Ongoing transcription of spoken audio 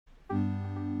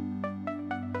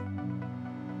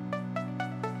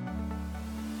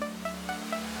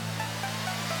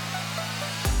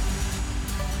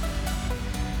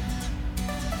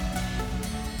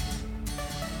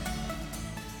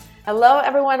Hello,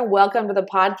 everyone. Welcome to the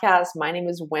podcast. My name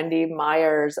is Wendy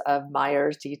Myers of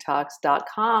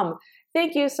MyersDetox.com.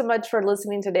 Thank you so much for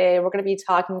listening today. We're going to be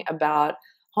talking about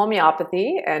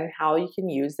homeopathy and how you can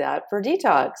use that for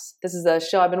detox. This is a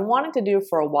show I've been wanting to do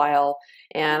for a while,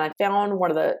 and I found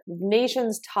one of the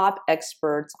nation's top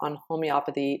experts on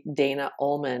homeopathy, Dana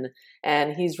Ullman,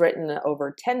 and he's written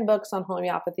over 10 books on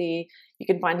homeopathy. You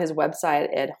can find his website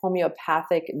at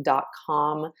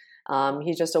homeopathic.com.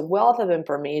 He's just a wealth of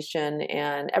information,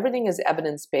 and everything is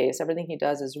evidence-based. Everything he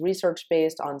does is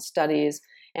research-based on studies,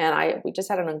 and we just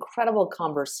had an incredible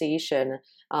conversation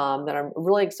that I'm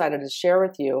really excited to share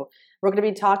with you. We're going to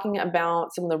be talking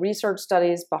about some of the research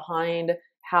studies behind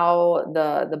how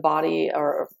the body,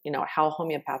 or how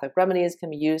homeopathic remedies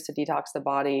can be used to detox the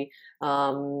body.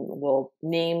 We'll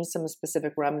name some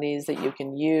specific remedies that you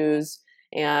can use,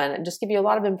 and just give you a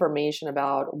lot of information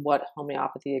about what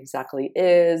homeopathy exactly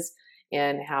is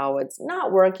and how it's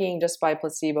not working just by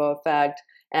placebo effect,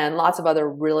 and lots of other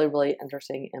really, really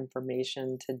interesting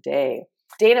information today.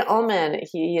 Dana Ullman,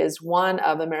 he is one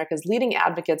of America's leading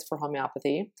advocates for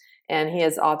homeopathy, and he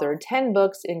has authored 10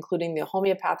 books, including The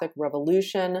Homeopathic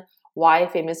Revolution, Why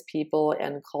Famous People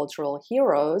and Cultural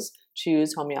Heroes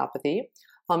Choose Homeopathy,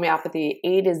 Homeopathy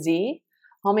A to Z,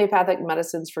 Homeopathic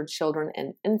Medicines for Children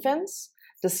and Infants,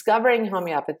 Discovering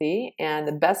Homeopathy, and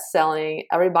the best-selling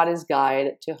Everybody's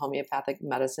Guide to Homeopathic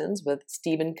Medicines with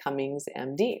Stephen Cummings,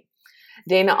 MD.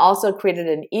 Dana also created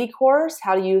an e-course,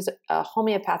 How to Use a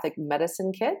Homeopathic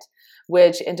Medicine Kit,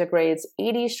 which integrates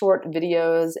 80 short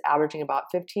videos averaging about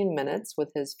 15 minutes with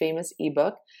his famous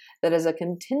ebook that is a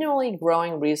continually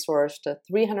growing resource to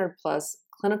 300 plus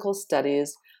clinical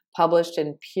studies published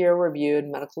in peer-reviewed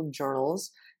medical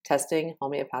journals testing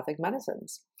homeopathic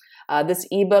medicines. This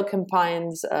ebook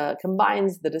combines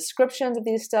the descriptions of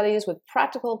these studies with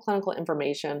practical clinical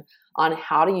information on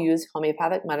how to use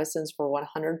homeopathic medicines for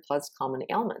 100 plus common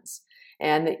ailments.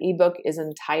 And the ebook is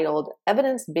entitled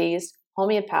Evidence-Based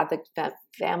Homeopathic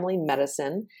Family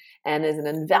Medicine and is an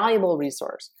invaluable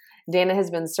resource. Dana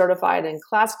has been certified in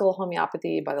classical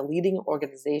homeopathy by the leading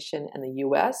organization in the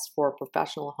U.S. for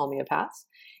professional homeopaths,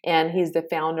 and he's the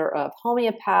founder of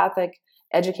Homeopathic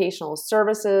Educational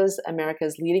Services,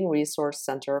 America's leading resource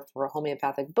center for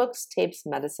homeopathic books, tapes,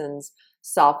 medicines,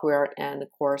 software, and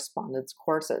correspondence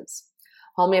courses.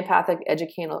 Homeopathic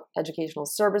Educational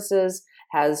Services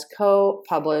has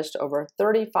co-published over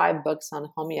 35 books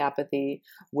on homeopathy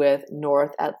with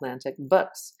North Atlantic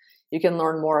Books. You can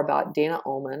learn more about Dana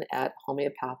Ullman at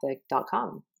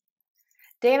homeopathic.com.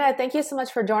 Dana, thank you so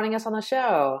much for joining us on the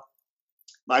show.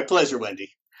 My pleasure,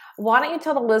 Wendy. Why don't you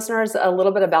tell the listeners a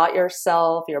little bit about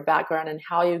yourself, your background, and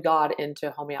how you got into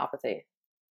homeopathy?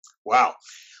 Wow.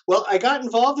 Well, I got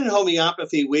involved in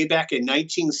homeopathy way back in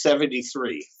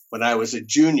 1973 when I was a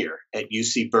junior at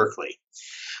UC Berkeley.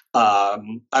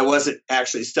 I wasn't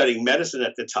actually studying medicine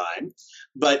at the time,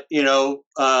 but,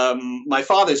 my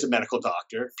father's a medical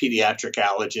doctor, pediatric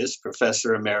allergist,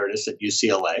 professor emeritus at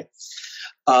UCLA.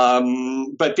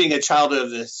 But being a child of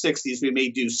the 60s, we may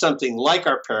do something like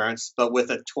our parents, but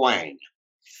with a twang.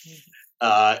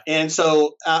 And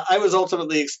so I was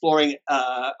ultimately exploring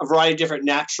a variety of different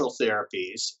natural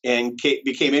therapies and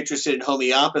became interested in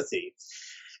homeopathy.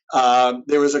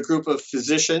 There was a group of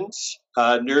physicians,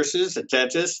 nurses, a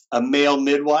dentist, a male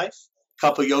midwife, a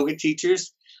couple yoga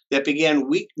teachers that began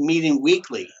meeting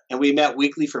weekly. And we met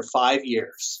weekly for 5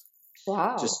 years.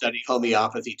 Wow. To study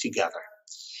homeopathy together.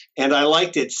 And I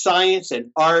liked its science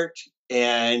and art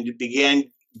and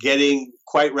began getting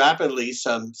quite rapidly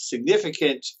some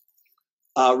significant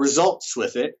results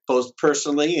with it, both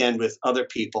personally and with other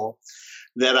people,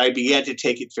 that I began to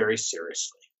take it very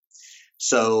seriously.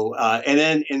 So, and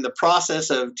then in the process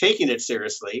of taking it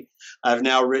seriously, I've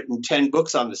now written 10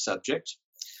 books on the subject,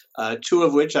 2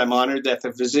 of which I'm honored that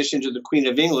the physician to the Queen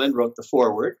of England wrote the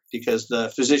foreword, because the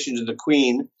physician to the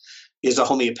Queen is a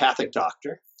homeopathic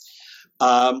doctor.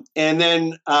 And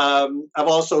then I've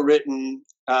also written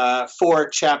 4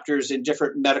 chapters in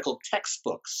different medical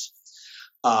textbooks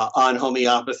on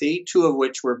homeopathy, 2 of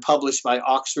which were published by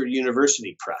Oxford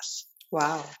University Press.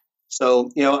 Wow. So,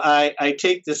 I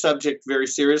take the subject very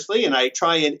seriously, and I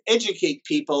try and educate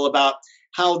people about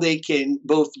how they can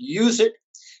both use it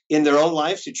in their own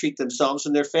lives to treat themselves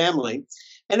and their family,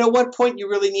 and at what point you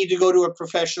really need to go to a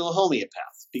professional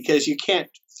homeopath, because you can't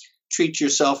treat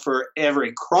yourself for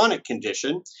every chronic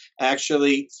condition.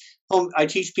 Actually, I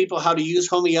teach people how to use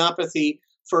homeopathy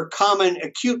for common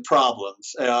acute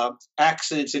problems,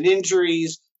 accidents and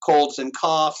injuries, colds and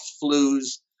coughs,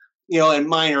 flus, and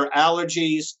minor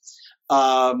allergies.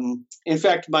 In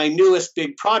fact, my newest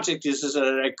big project is that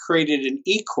I created an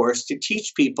e-course to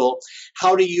teach people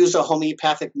how to use a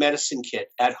homeopathic medicine kit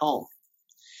at home,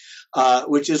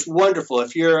 which is wonderful.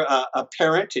 If you're a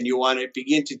parent and you want to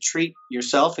begin to treat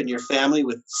yourself and your family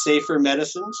with safer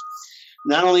medicines,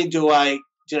 not only did I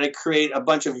create a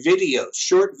bunch of videos,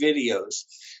 short videos,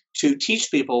 to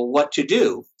teach people what to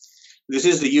do. This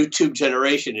is the YouTube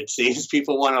generation, it seems.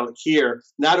 People want to hear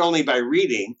not only by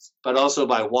reading, but also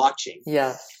by watching.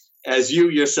 Yes. As you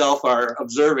yourself are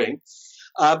observing.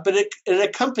 But it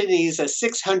accompanies a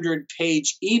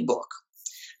 600-page ebook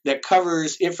that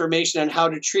covers information on how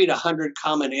to treat 100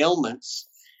 common ailments.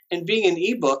 And being an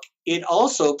ebook, it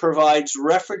also provides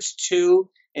reference to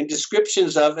and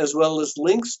descriptions of, as well as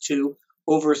links to,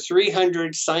 over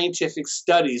 300 scientific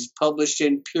studies published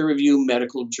in peer-reviewed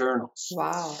medical journals.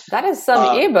 Wow, that is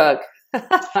some ebook.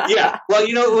 Yeah, well,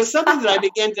 it was something that I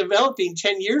began developing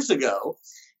 10 years ago.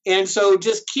 And so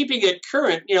just keeping it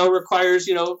current, requires,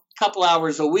 a couple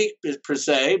hours a week per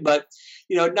se, but,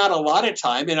 not a lot of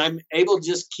time. And I'm able to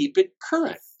just keep it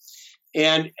current.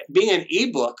 And being an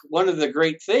ebook, one of the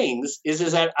great things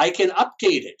is that I can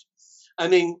update it. I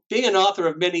mean, being an author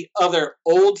of many other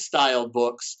old style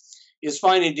books is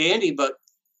fine and dandy, but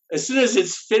as soon as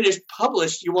it's finished,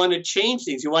 published, you want to change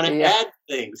things, you want to add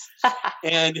things.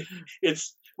 And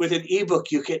it's with an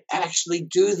ebook, you can actually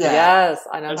do that. Yes,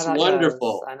 I know. That's how that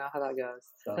wonderful. Goes. I know how that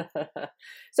goes.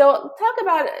 So talk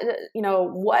about,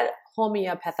 what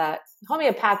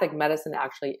homeopathic medicine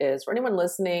actually is. For anyone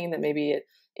listening that maybe it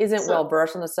isn't well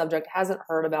versed on the subject, hasn't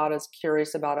heard about it, is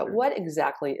curious about it, what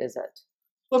exactly is it?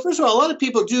 Well, first of all, a lot of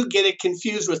people do get it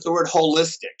confused with the word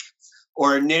holistic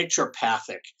or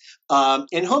naturopathic.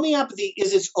 And homeopathy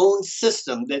is its own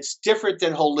system that's different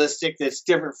than holistic, that's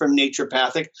different from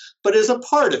naturopathic, but is a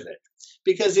part of it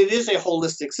because it is a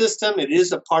holistic system. It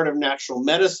is a part of natural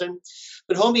medicine,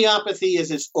 but homeopathy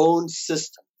is its own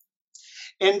system.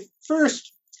 And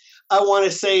first, I want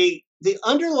to say the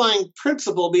underlying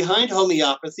principle behind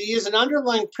homeopathy is an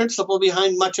underlying principle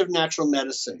behind much of natural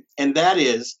medicine. And that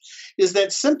is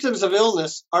that symptoms of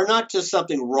illness are not just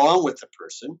something wrong with the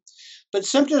person, but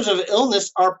symptoms of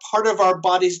illness are part of our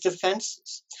body's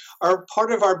defenses, are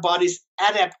part of our body's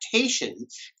adaptation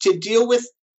to deal with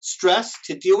stress,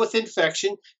 to deal with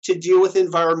infection, to deal with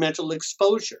environmental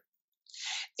exposure.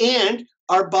 And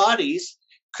our bodies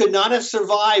could not have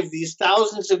survived these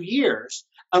thousands of years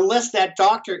unless that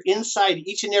doctor inside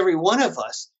each and every one of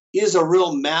us is a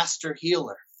real master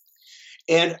healer.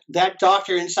 And that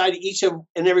doctor inside each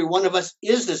and every one of us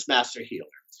is this master healer.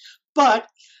 But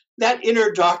that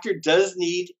inner doctor does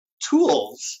need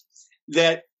tools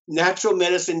that natural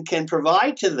medicine can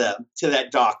provide to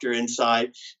that doctor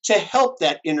inside, to help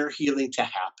that inner healing to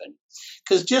happen.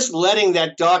 Because just letting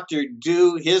that doctor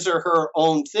do his or her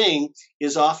own thing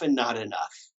is often not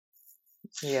enough.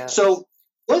 Yeah. So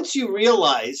once you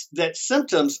realize that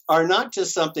symptoms are not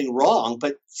just something wrong,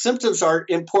 but symptoms are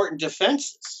important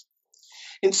defenses,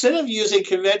 instead of using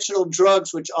conventional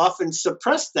drugs, which often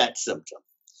suppress that symptom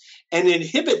and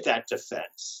inhibit that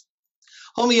defense,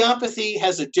 homeopathy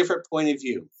has a different point of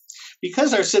view.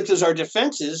 Because our symptoms are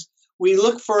defenses, we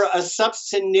look for a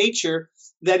substance in nature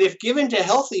that, if given to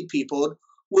healthy people,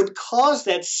 would cause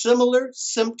that similar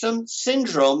symptom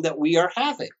syndrome that we are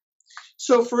having.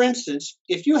 So, for instance,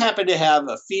 if you happen to have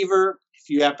a fever, if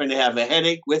you happen to have a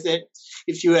headache with it,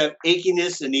 if you have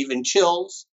achiness and even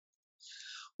chills,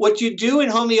 what you do in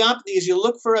homeopathy is you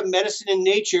look for a medicine in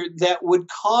nature that would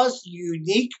cause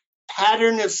unique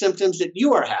pattern of symptoms that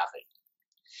you are having.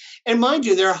 And mind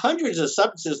you, there are hundreds of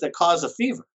substances that cause a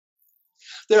fever.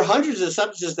 There are hundreds of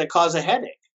substances that cause a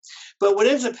headache. But what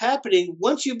ends up happening,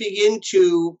 once you begin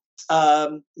to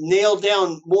nail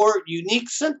down more unique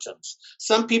symptoms,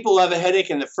 some people have a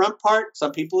headache in the front part,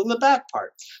 some people in the back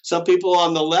part, some people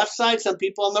on the left side, some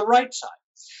people on the right side.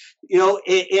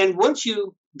 And once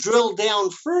you drill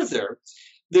down further,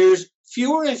 there's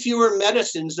fewer and fewer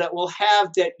medicines that will have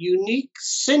that unique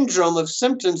syndrome of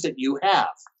symptoms that you have.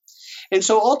 And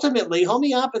so ultimately,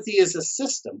 homeopathy is a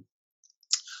system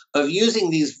of using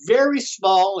these very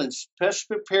small and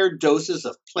specially prepared doses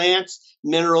of plants,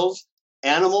 minerals,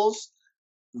 animals,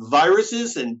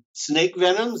 viruses, and snake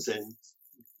venoms, and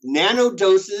nano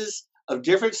doses of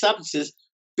different substances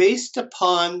based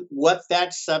upon what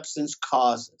that substance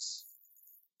causes.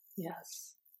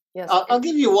 Yes. Yes. I'll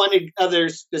give you one other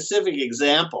specific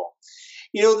example.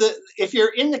 If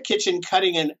you're in the kitchen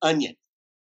cutting an onion,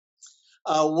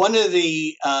 one of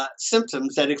the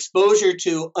symptoms that exposure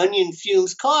to onion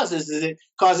fumes causes is it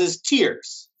causes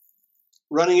tears,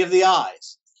 running of the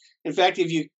eyes. In fact,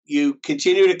 if you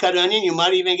continue to cut onion, you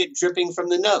might even get dripping from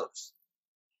the nose.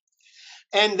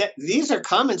 And these are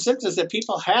common symptoms that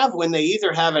people have when they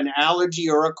either have an allergy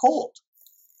or a cold.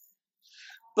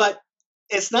 But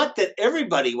it's not that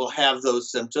everybody will have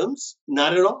those symptoms,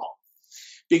 not at all.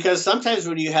 Because sometimes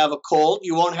when you have a cold,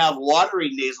 you won't have watery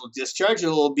nasal discharge. It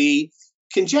will be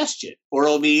congestion, or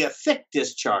it'll be a thick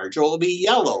discharge, or it'll be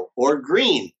yellow or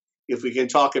green, if we can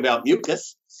talk about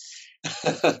mucus.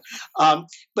 But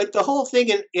the whole thing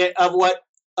of what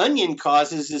onion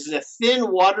causes is a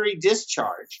thin, watery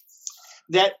discharge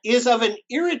that is of an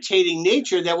irritating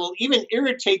nature that will even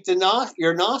irritate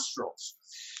your nostrils.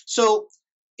 So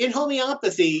in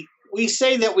homeopathy, we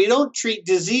say that we don't treat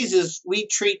diseases, we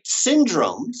treat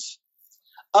syndromes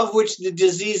of which the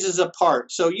disease is a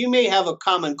part. So you may have a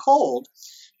common cold,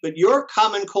 but your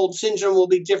common cold syndrome will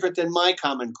be different than my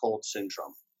common cold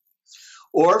syndrome.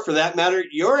 Or for that matter,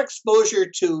 your exposure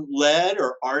to lead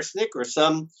or arsenic or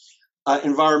some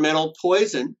environmental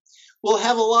poison will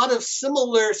have a lot of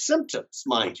similar symptoms,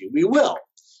 mind you, we will,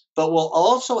 but we'll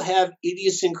also have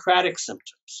idiosyncratic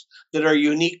symptoms that are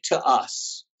unique to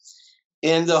us.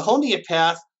 And the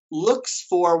homeopath looks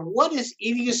for what is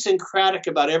idiosyncratic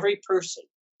about every person,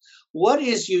 what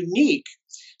is unique,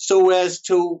 so as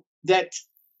to that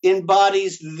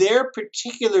embodies their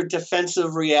particular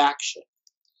defensive reaction.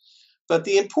 But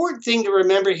the important thing to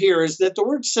remember here is that the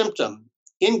word symptom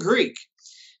in Greek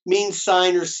means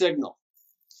sign or signal.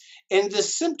 And the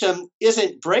symptom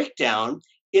isn't breakdown,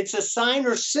 it's a sign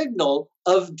or signal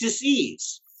of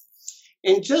disease.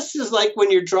 And just as like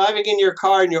when you're driving in your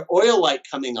car and your oil light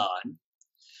coming on,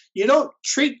 you don't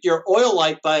treat your oil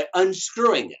light by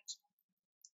unscrewing it.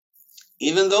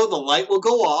 Even though the light will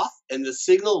go off and the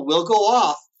signal will go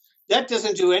off, that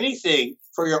doesn't do anything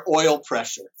for your oil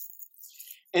pressure.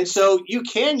 And so you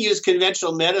can use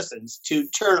conventional medicines to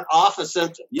turn off a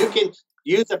symptom. You can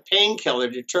use a painkiller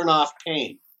to turn off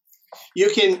pain. You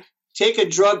can take a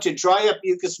drug to dry up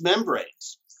mucous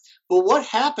membranes. But what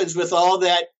happens with all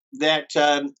that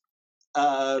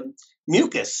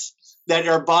mucus that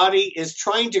our body is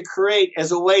trying to create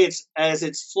as a way as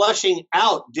it's flushing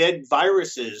out dead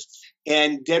viruses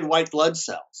and dead white blood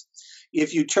cells?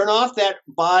 If you turn off that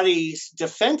body's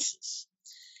defenses,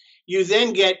 you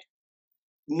then get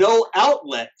no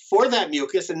outlet for that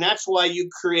mucus, and that's why you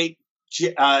create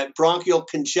bronchial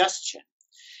congestion.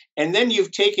 And then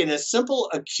you've taken a simple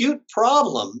acute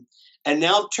problem and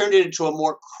now turned it into a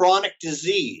more chronic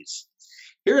disease.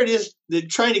 Here it is, they're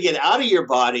trying to get out of your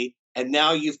body, and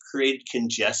now you've created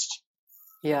congestion.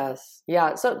 Yes.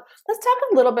 Yeah. So let's talk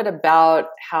a little bit about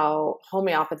how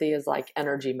homeopathy is like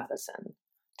energy medicine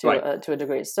to a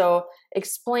degree. So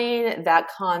explain that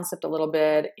concept a little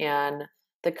bit, and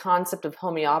the concept of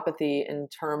homeopathy in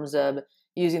terms of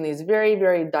using these very,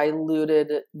 very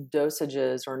diluted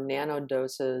dosages or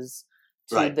nanodoses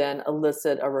to then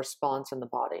elicit a response in the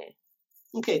body.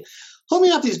 Okay.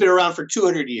 Homeopathy has been around for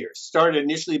 200 years. Started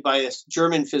initially by a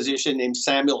German physician named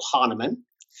Samuel Hahnemann.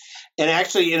 And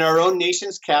actually in our own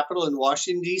nation's capital in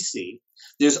Washington, D.C.,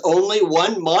 there's only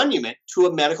one monument to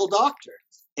a medical doctor,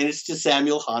 and it's to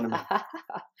Samuel Hahnemann.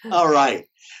 All right.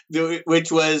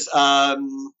 Which was,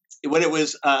 when it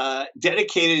was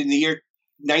dedicated in the year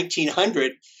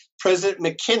 1900, President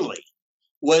McKinley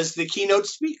was the keynote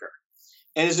speaker.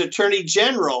 And his attorney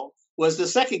general was the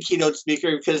second keynote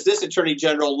speaker, because this attorney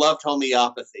general loved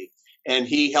homeopathy, and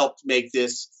he helped make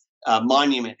this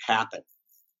monument happen.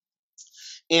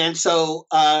 And so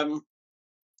the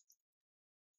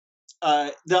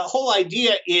whole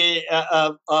idea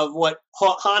of what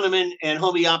Hahnemann and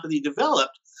homeopathy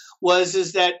developed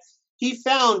is that he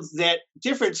found that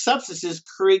different substances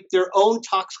create their own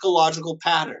toxicological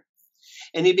pattern.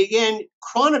 And he began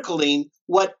chronicling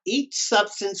what each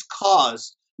substance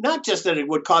caused, not just that it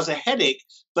would cause a headache,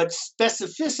 but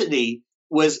specificity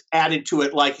was added to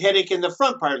it, like headache in the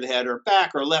front part of the head or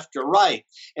back or left or right.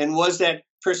 And was that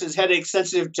person's headache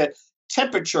sensitive to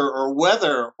temperature or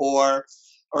weather or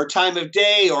time of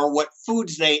day, or what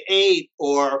foods they ate,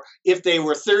 or if they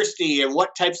were thirsty and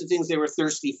what types of things they were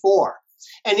thirsty for.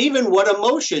 And even what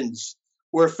emotions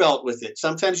were felt with it.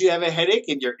 Sometimes you have a headache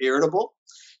and you're irritable.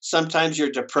 Sometimes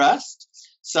you're depressed.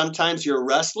 Sometimes you're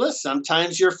restless.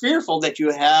 Sometimes you're fearful that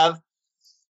you have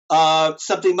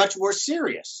something much more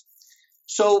serious.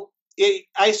 So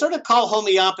I sort of call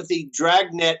homeopathy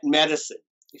dragnet medicine.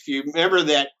 If you remember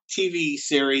that TV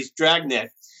series,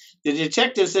 Dragnet, the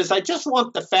detective says, "I just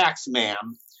want the facts,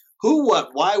 ma'am. Who, what,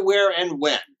 why, where, and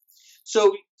when."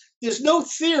 So there's no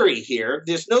theory here.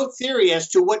 There's no theory as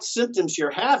to what symptoms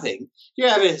you're having. You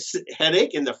have a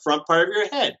headache in the front part of your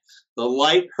head. The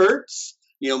light hurts.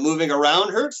 Moving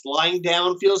around hurts. Lying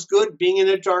down feels good. Being in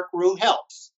a dark room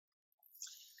helps.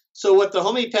 So what the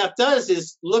homeopath does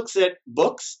is looks at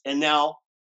books and now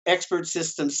expert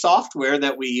system software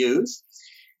that we use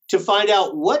to find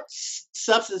out what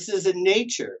substances in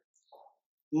nature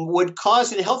would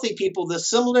cause in healthy people the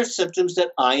similar symptoms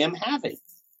that I am having.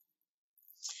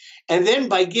 And then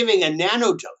by giving a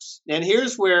nanodose, and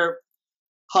here's where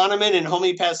Hahnemann and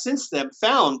homeopaths since then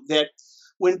found that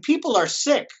when people are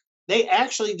sick, they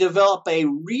actually develop a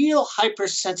real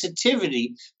hypersensitivity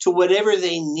to whatever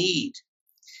they need.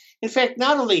 In fact,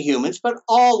 not only humans, but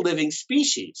all living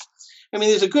species. I mean,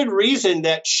 there's a good reason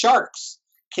that sharks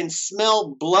can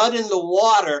smell blood in the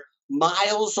water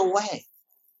miles away.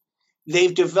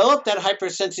 They've developed that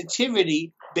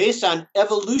hypersensitivity based on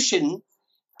evolution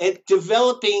and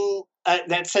developing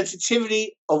that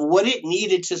sensitivity of what it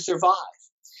needed to survive.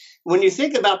 When you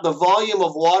think about the volume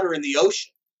of water in the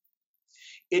ocean,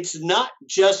 it's not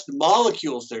just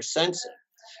molecules they're sensing.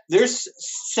 They're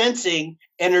sensing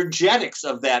energetics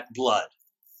of that blood.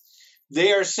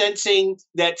 They are sensing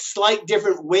that slight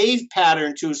different wave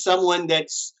pattern to someone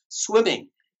that's swimming.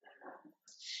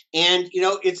 And, you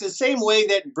know, it's the same way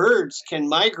that birds can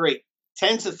migrate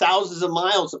tens of thousands of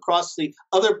miles across the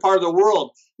other part of the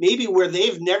world, maybe where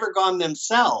they've never gone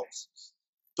themselves.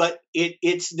 But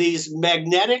it's these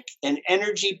magnetic and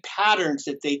energy patterns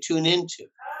that they tune into.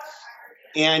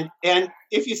 And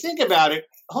if you think about it,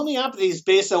 homeopathy is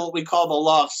based on what we call the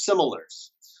law of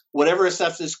similars. Whatever a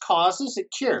substance causes, it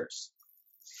cures.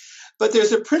 But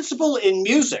there's a principle in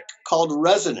music called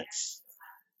resonance.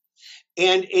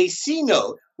 And a C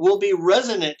note will be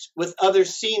resonant with other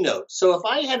C notes. So if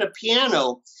I had a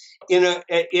piano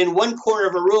in one corner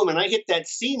of a room and I hit that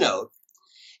C note,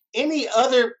 any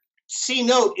other C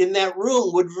note in that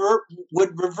room would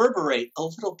reverberate a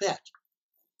little bit.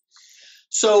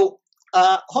 So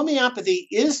homeopathy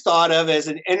is thought of as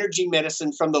an energy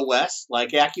medicine from the West, like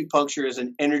acupuncture is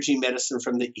an energy medicine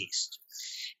from the East.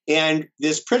 And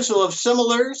this principle of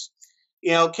similars,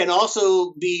 you know, can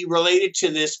also be related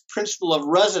to this principle of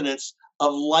resonance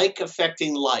of like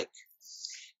affecting like.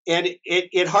 And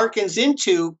it harkens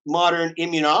into modern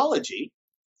immunology,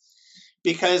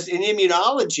 because in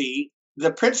immunology,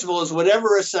 the principle is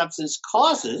whatever a substance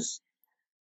causes,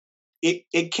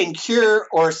 it can cure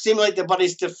or stimulate the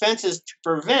body's defenses to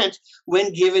prevent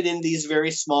when given in these very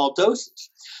small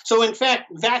doses. So in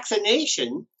fact,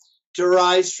 vaccination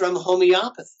derives from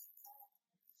homeopathy.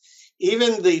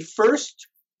 Even the first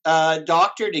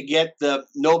doctor to get the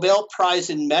Nobel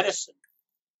Prize in Medicine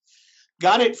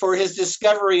got it for his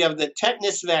discovery of the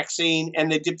tetanus vaccine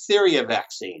and the diphtheria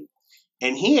vaccine.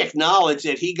 And he acknowledged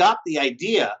that he got the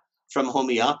idea from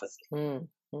homeopathy.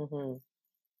 Mm-hmm.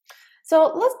 So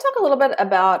let's talk a little bit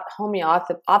about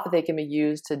homeopathy can be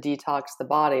used to detox the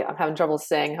body. I'm having trouble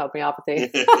saying homeopathy.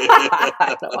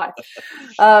 I don't know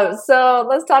why. So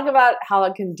let's talk about how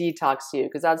it can detox you,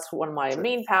 because that's one of my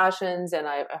main passions, and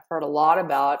I've heard a lot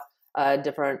about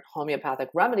different homeopathic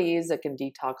remedies that can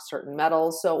detox certain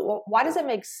metals. So why does it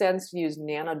make sense to use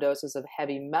nanodoses of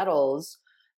heavy metals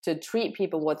to treat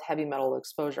people with heavy metal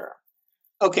exposure?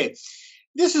 Okay,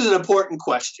 this is an important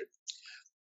question.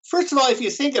 First of all, if you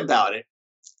think about it,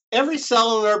 every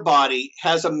cell in our body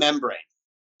has a membrane.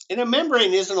 And a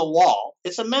membrane isn't a wall,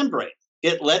 it's a membrane.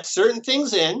 It lets certain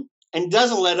things in and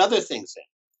doesn't let other things in.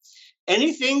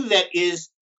 Anything that is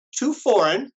too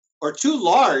foreign or too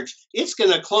large, it's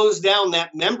going to close down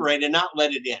that membrane and not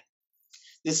let it in.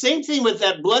 The same thing with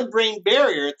that blood-brain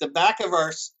barrier at the back of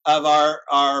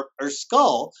our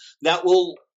skull that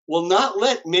will not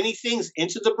let many things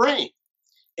into the brain.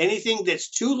 Anything that's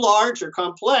too large or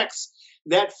complex,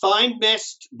 that fine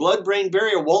meshed blood-brain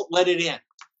barrier won't let it in.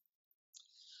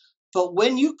 But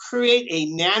when you create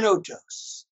a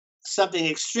nanodose, something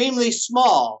extremely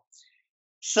small,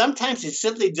 sometimes it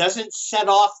simply doesn't set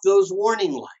off those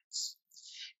warning lights.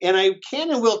 And I can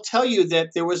and will tell you that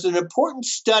there was an important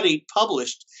study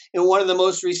published in one of the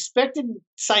most respected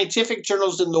scientific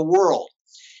journals in the world.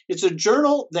 It's a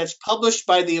journal that's published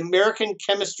by the American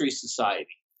Chemistry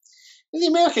Society. The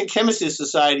American Chemistry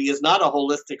Society is not a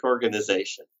holistic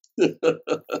organization.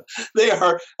 They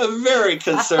are a very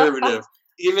conservative,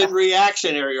 even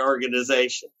reactionary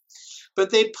organization. But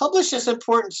they published this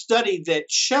important study that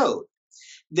showed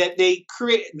that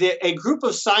a group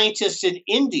of scientists in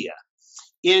India.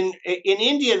 In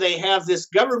India, they have this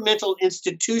governmental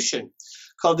institution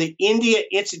called the India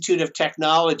Institute of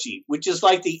Technology, which is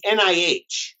like the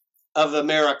NIH of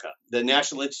America, the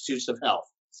National Institutes of Health.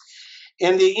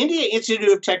 And the India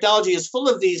Institute of Technology is full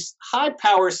of these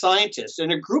high-power scientists,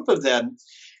 and a group of them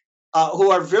who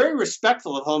are very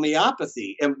respectful of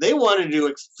homeopathy, and they wanted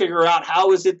to figure out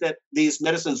how is it that these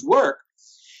medicines work.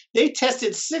 They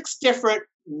tested 6 different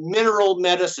mineral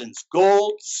medicines: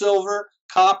 gold, silver,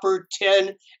 copper,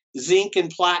 tin, zinc, and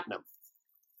platinum.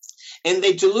 And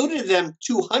they diluted them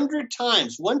 200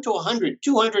 times, 1 to 100,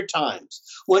 200 times,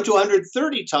 1 to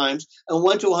 130 times, and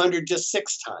 1 to 100 just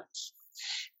 6 times.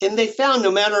 And they found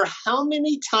no matter how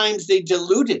many times they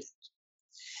diluted it,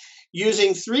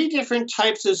 using 3 different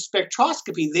types of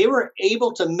spectroscopy, they were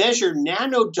able to measure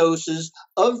nanodoses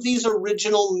of these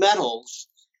original metals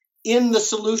in the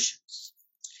solutions.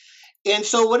 And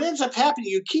so what ends up happening,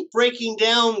 you keep breaking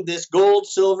down this gold,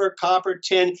 silver, copper,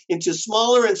 tin into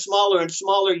smaller and smaller and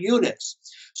smaller units,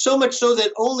 so much so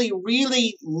that only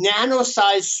really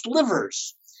nano-sized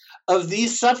slivers of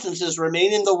these substances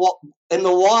remain in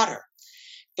the water.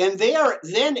 And they are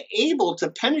then able to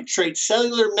penetrate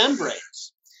cellular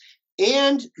membranes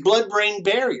and blood-brain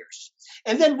barriers.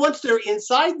 And then once they're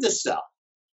inside the cell,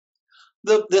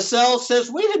 the cell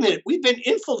says, wait a minute, we've been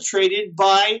infiltrated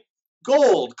by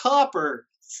gold, copper,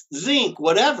 zinc,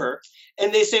 whatever.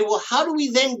 And they say, well, how do we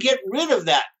then get rid of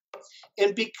that?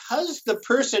 And because the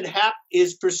person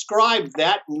is prescribed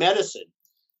that medicine,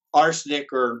 arsenic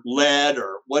or lead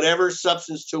or whatever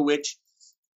substance to which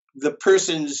the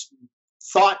person's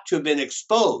thought to have been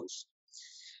exposed,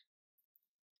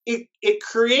 it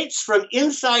creates from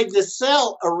inside the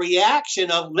cell a reaction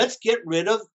of, let's get rid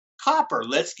of copper,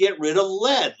 let's get rid of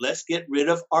lead, let's get rid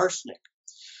of arsenic.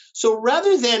 So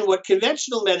rather than what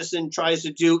conventional medicine tries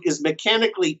to do is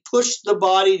mechanically push the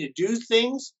body to do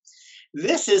things,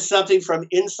 this is something from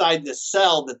inside the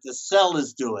cell that the cell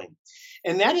is doing.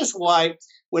 And that is why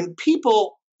when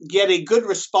people get a good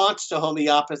response to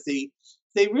homeopathy,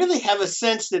 they really have a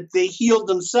sense that they healed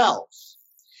themselves.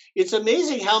 It's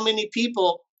amazing how many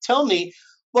people tell me,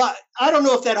 well, I don't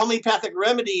know if that homeopathic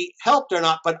remedy helped or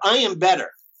not, but I am better.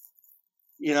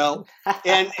 You know,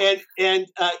 and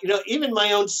even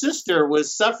my own sister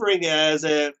was suffering as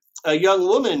a young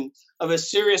woman of a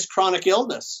serious chronic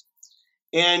illness.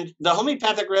 And the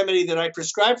homeopathic remedy that I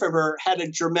prescribed for her had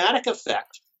a dramatic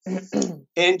effect.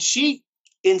 And she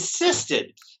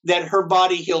insisted that her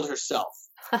body healed herself.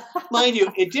 Mind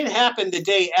you, it did happen the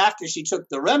day after she took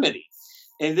the remedy.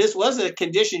 And this was a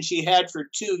condition she had for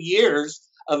 2 years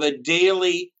of a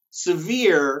daily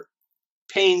severe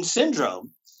pain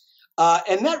syndrome.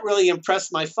 And that really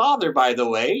impressed my father, by the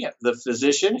way, the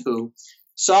physician who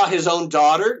saw his own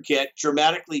daughter get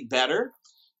dramatically better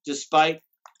despite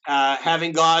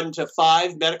having gone to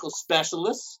 5 medical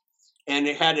specialists and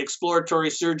had exploratory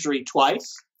surgery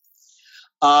twice.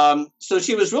 So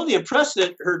she was really impressed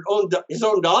that his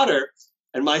own daughter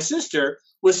and my sister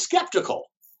was skeptical.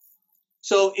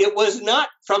 So it was not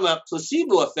from a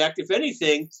placebo effect. If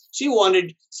anything, she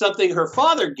wanted something her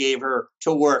father gave her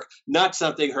to work, not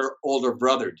something her older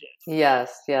brother did.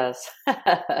 Yes.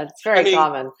 It's very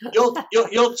common.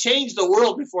 You'll change the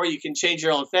world before you can change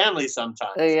your own family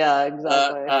sometimes. Yeah,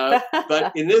 exactly.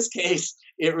 But in this case,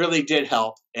 it really did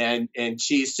help. And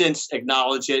she's since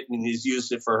acknowledged it and has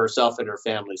used it for herself and her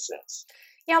family since.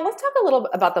 Yeah, let's talk a little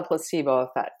bit about the placebo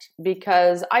effect,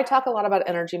 because I talk a lot about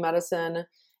energy medicine.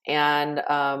 And,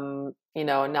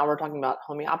 now we're talking about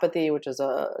homeopathy, which is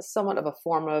somewhat of a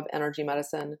form of energy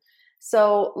medicine.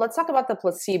 So let's talk about the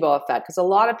placebo effect, because a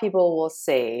lot of people will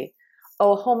say,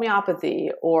 oh, homeopathy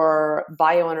or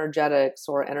bioenergetics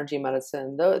or energy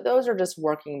medicine, those are just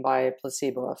working by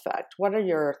placebo effect. What are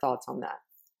your thoughts on that?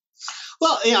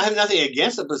 Well, I have nothing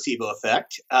against the placebo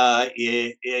effect.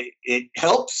 It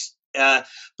helps.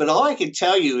 But all I can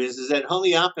tell you is that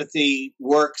homeopathy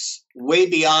works way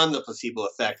beyond the placebo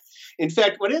effect. In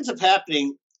fact, what ends up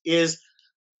happening is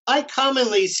I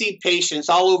commonly see patients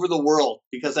all over the world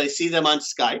because I see them on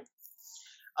Skype.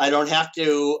 I don't have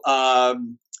to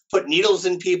put needles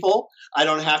in people. I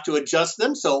don't have to adjust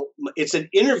them. So it's an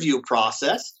interview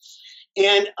process.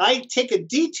 And I take a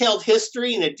detailed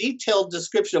history and a detailed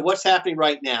description of what's happening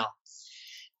right now.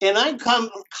 And I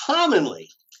commonly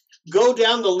go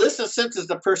down the list of symptoms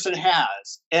the person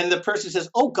has, and the person says,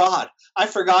 oh, God, I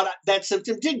forgot that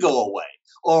symptom did go away.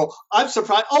 Or I'm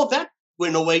surprised, oh, that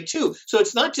went away too. So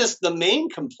it's not just the main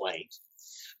complaint,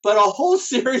 but a whole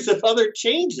series of other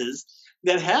changes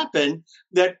that happen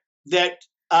that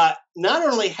not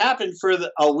only happen for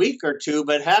a week or two,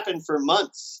 but happen for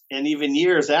months and even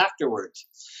years afterwards.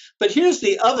 But here's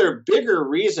the other bigger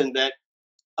reason that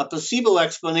a placebo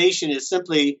explanation is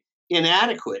simply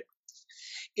inadequate.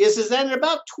 Is that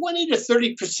about 20 to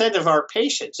 30% of our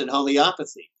patients in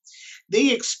homeopathy,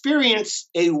 they experience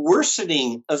a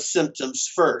worsening of symptoms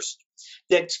first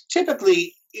that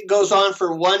typically goes on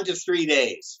for 1 to 3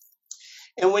 days.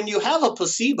 And when you have a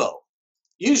placebo,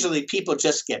 usually people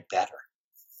just get better.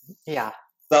 Yeah.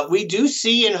 But we do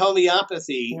see in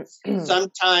homeopathy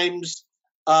sometimes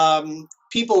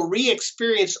people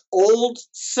re-experience old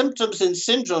symptoms and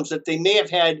syndromes that they may have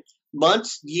had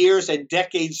months, years, and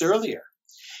decades earlier.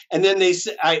 And then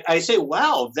I say,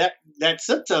 wow, that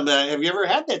symptom, have you ever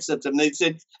had that symptom? They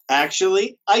said,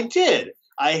 actually, I did.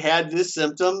 I had this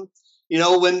symptom,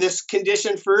 when this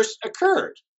condition first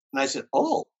occurred. And I said,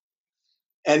 oh.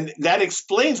 And that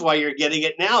explains why you're getting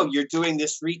it now. You're doing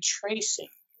this retracing.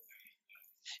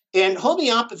 And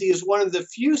homeopathy is one of the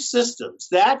few systems,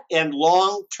 that and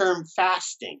long-term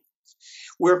fasting,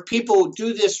 where people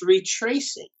do this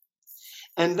retracing.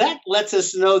 And that lets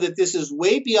us know that this is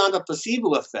way beyond a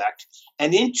placebo effect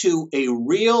and into a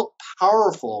real,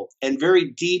 powerful, and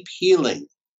very deep healing.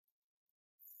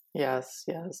 Yes.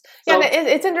 So,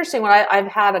 it's interesting. When I've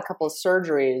had a couple of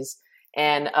surgeries,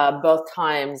 and both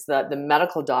times the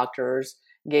medical doctors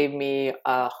gave me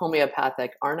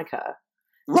homeopathic arnica.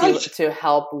 Right. To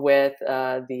help with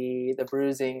the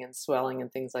bruising and swelling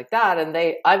and things like that. And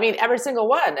every single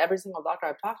doctor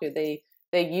I've talked to, they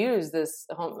use this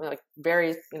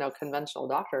very conventional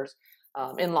doctors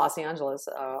in Los Angeles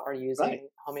are using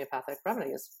homeopathic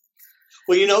remedies.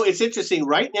 Well, it's interesting.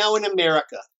 Right now in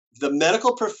America, the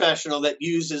medical professional that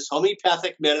uses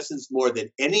homeopathic medicines more than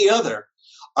any other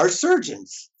are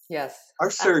surgeons. Yes, are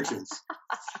surgeons.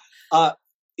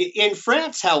 In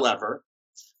France, however,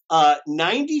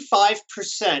 95%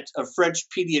 of French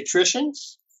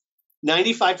pediatricians,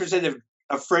 95%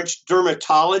 of French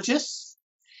dermatologists,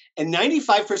 and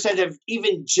 95% of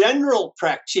even general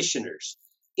practitioners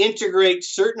integrate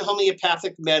certain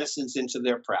homeopathic medicines into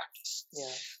their practice. Yeah.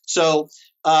 So,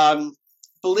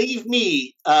 believe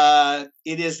me,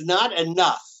 it is not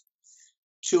enough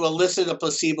to elicit a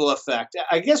placebo effect.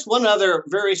 I guess one other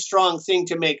very strong thing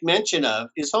to make mention of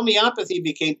is homeopathy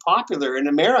became popular in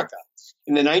America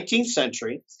in the 19th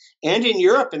century and in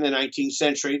Europe in the 19th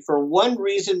century for one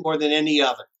reason more than any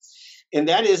other. And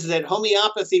that is that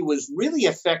homeopathy was really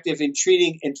effective in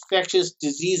treating infectious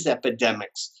disease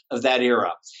epidemics of that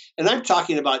era. And I'm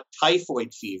talking about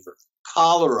typhoid fever,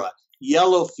 cholera,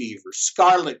 yellow fever,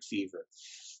 scarlet fever.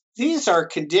 These are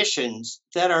conditions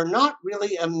that are not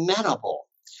really amenable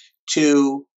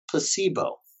to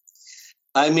placebo.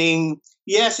 I mean,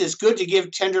 yes, it's good to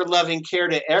give tender, loving care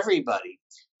to everybody,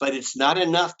 but it's not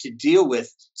enough to deal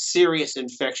with serious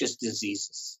infectious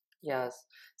diseases. Yes.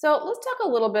 So let's talk a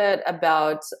little bit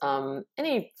about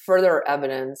any further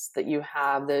evidence that you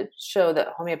have that show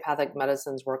that homeopathic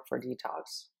medicines work for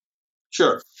detox.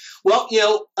 Sure. Well,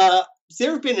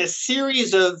 there have been a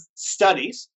series of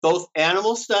studies, both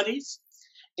animal studies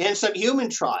and some human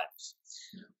trials,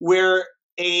 where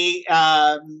a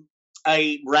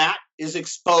rat is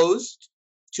exposed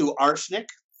to arsenic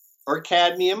or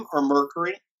cadmium or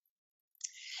mercury,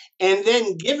 and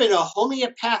then given a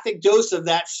homeopathic dose of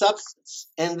that substance,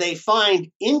 and they find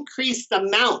increased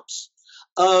amounts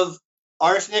of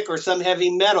arsenic or some heavy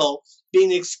metal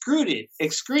being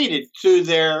excreted through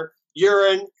their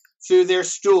urine, through their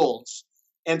stools,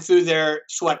 and through their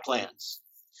sweat glands.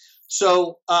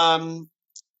 So,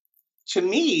 to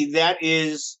me, that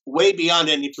is way beyond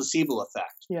any placebo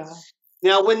effect. Yeah.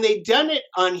 Now, when they've done it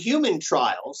on human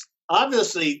trials,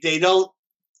 obviously they don't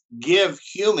give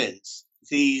humans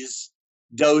these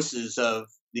doses of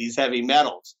these heavy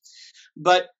metals.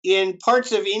 But in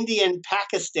parts of India and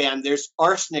Pakistan, there's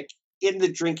arsenic in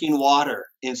the drinking water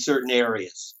in certain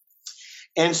areas.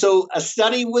 And so a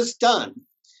study was done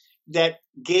that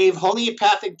gave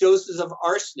homeopathic doses of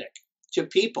arsenic to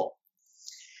people.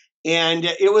 And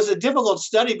it was a difficult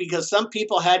study because some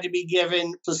people had to be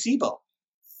given placebo.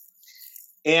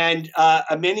 And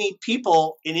many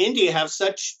people in India have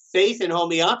such faith in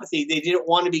homeopathy, they didn't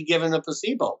want to be given a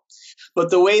placebo. But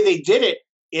the way they did it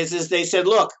is they said,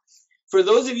 look, for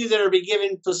those of you that are being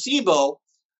given placebo,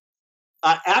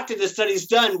 after the study's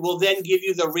done, we'll then give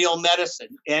you the real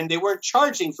medicine. And they weren't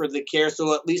charging for the care,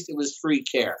 so at least it was free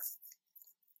care.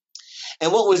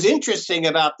 And what was interesting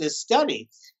about this study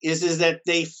is that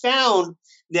they found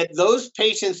that those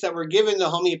patients that were given the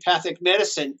homeopathic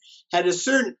medicine had a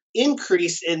certain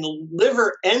increase in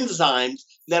liver enzymes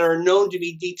that are known to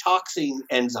be detoxing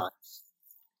enzymes.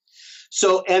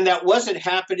 So, and that wasn't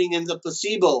happening in the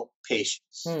placebo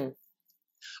patients.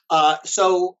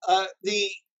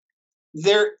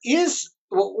 There is,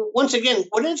 once again,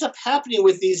 what ends up happening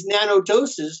with these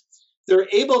nanodoses, they're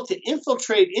able to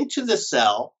infiltrate into the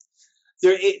cell.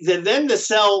 Then the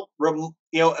cell,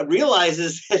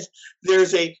 realizes that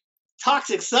there's a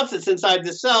toxic substance inside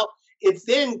the cell. It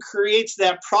then creates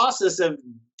that process of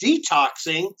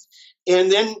detoxing,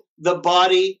 and then the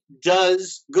body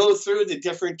does go through the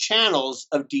different channels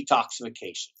of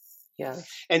detoxification. Yeah.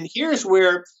 And here's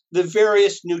where the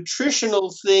various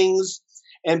nutritional things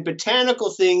and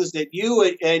botanical things that you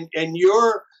and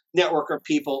your network of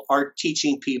people are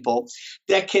teaching people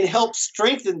that can help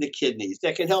strengthen the kidneys,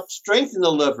 that can help strengthen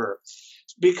the liver,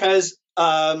 because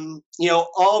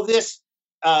all this,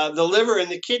 the liver and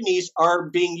the kidneys are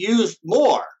being used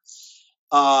more,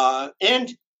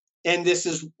 and this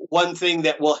is one thing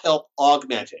that will help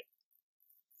augment it.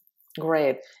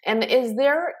 Great. And is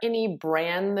there any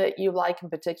brand that you like in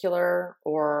particular,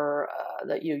 or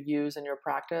that you use in your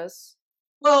practice?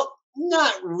 Well,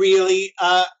 not really.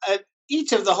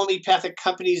 Each of the homeopathic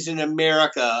companies in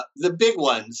America, the big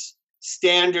ones,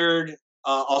 Standard,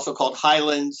 also called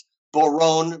Highlands,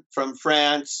 Boron from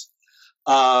France,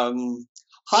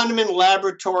 Hahnemann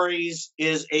Laboratories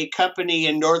is a company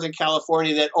in Northern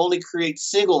California that only creates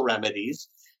single remedies.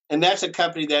 And that's a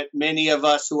company that many of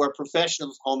us who are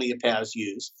professional homeopaths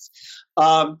use.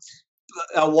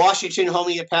 Washington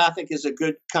Homeopathic is a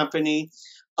good company.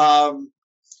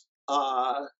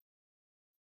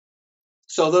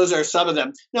 So those are some of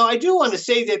them. Now, I do want to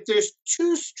say that there's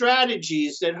two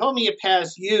strategies that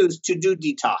homeopaths use to do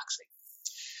detoxing.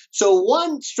 So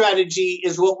one strategy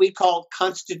is what we call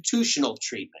constitutional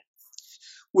treatment,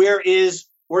 whereas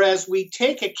we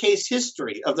take a case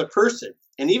history of the person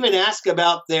and even ask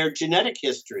about their genetic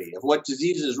history of what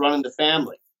diseases run in the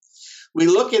family. We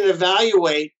look and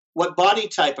evaluate what body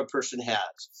type a person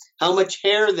has, how much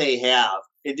hair they have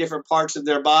in different parts of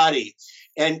their body,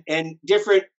 and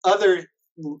different other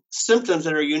symptoms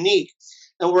that are unique.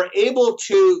 And we're able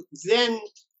to then,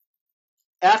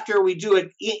 after we do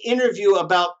an interview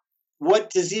about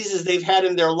what diseases they've had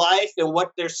in their life and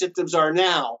what their symptoms are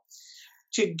now,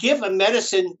 to give a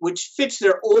medicine which fits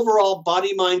their overall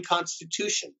body-mind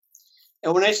constitution.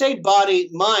 And when I say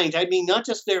body-mind, I mean not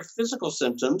just their physical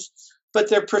symptoms, but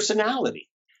their personality.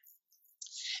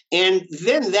 And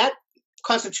then that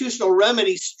constitutional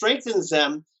remedy strengthens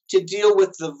them to deal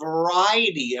with the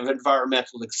variety of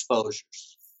environmental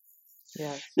exposures.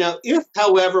 Yes. Now, if,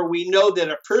 however, we know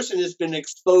that a person has been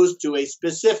exposed to a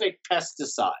specific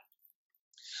pesticide,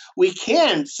 we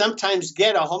can sometimes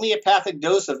get a homeopathic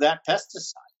dose of that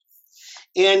pesticide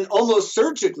and almost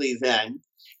surgically then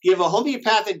give a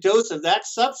homeopathic dose of that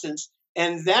substance,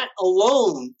 and that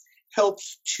alone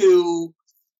helps to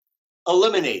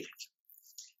eliminate it.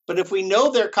 But if we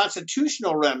know their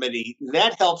constitutional remedy,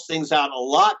 that helps things out a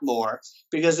lot more,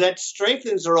 because that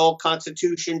strengthens their old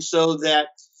constitution so that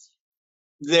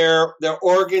their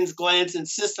organs, glands, and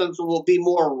systems will be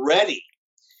more ready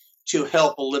to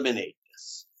help eliminate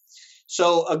this.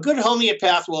 So a good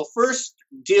homeopath will first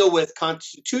deal with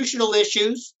constitutional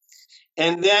issues,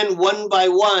 and then one by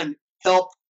one help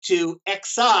to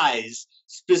excise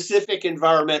specific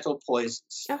environmental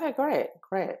poisons. Okay,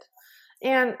 great.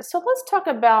 And so let's talk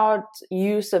about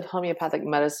use of homeopathic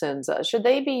medicines. Should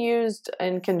they be used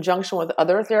in conjunction with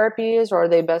other therapies, or are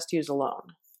they best used alone?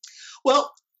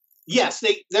 Well, yes,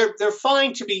 they're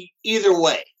fine to be either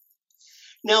way.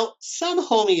 Now, some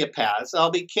homeopaths,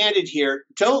 I'll be candid here,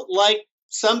 don't like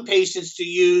some patients to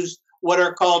use what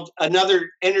are called another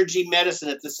energy medicine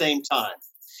at the same time,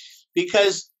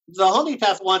 because the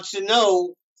homeopath wants to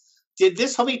know, did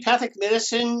this homeopathic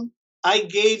medicine I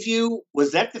gave you,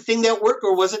 was that the thing that worked,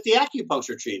 or was it the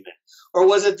acupuncture treatment, or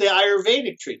was it the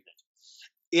Ayurvedic treatment?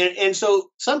 And so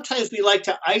sometimes we like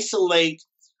to isolate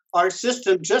our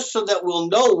system just so that we'll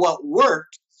know what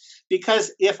worked,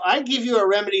 because if I give you a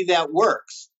remedy that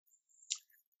works,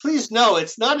 please know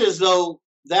it's not as though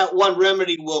that one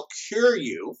remedy will cure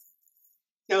you.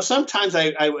 Now, sometimes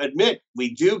I admit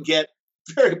we do get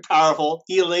very powerful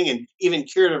healing and even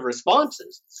curative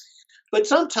responses, but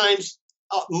sometimes,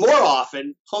 more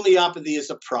often, homeopathy is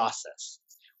a process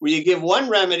where you give one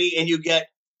remedy and you get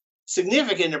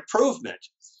significant improvement.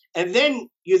 And then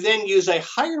you use a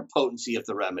higher potency of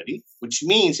the remedy, which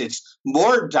means it's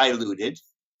more diluted.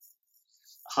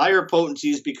 Higher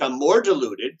potencies become more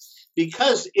diluted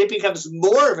because it becomes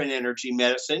more of an energy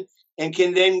medicine and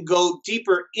can then go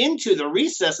deeper into the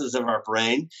recesses of our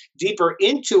brain, deeper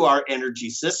into our energy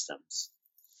systems.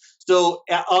 So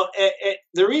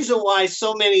the reason why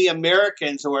so many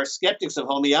Americans who are skeptics of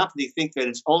homeopathy think that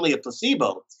it's only a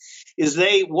placebo is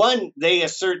they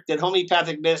assert that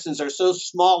homeopathic medicines are so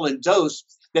small in dose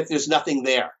that there's nothing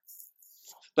there.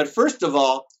 But first of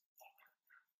all,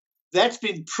 that's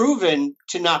been proven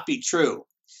to not be true.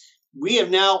 We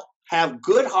have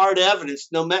good hard evidence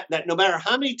that no matter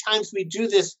how many times we do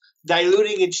this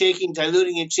diluting and shaking,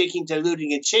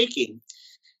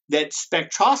 that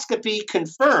spectroscopy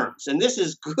confirms, and this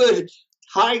is good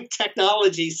high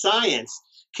technology science,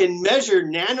 can measure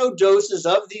nanodoses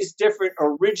of these different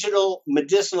original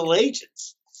medicinal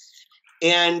agents.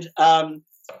 And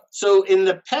So in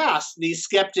the past, these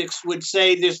skeptics would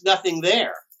say there's nothing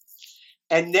there.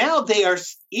 And now they are,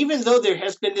 even though there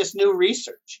has been this new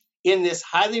research in this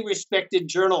highly respected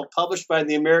journal published by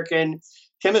the American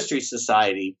Chemistry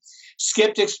Society,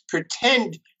 skeptics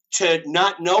pretend to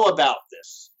not know about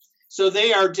this. So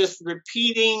they are just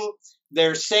repeating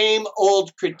their same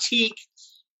old critique,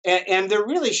 and they're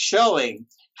really showing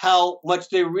how much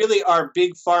they really are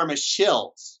big pharma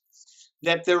shills,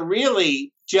 that they're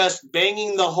really just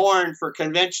banging the horn for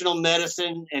conventional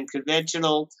medicine and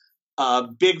conventional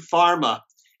big pharma,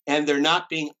 and they're not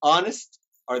being honest,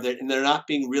 and they're not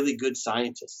being really good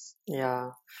scientists.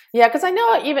 Yeah, because I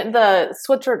know even the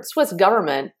Swiss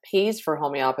government pays for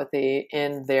homeopathy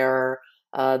in their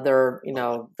their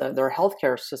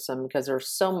healthcare system because there's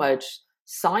so much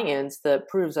science that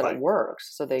proves that it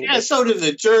works. So so do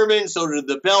the Germans, so do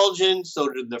the Belgians, so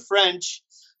do the French.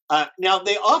 Now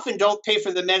they often don't pay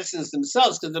for the medicines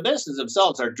themselves because the medicines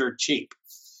themselves are dirt cheap,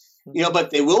 but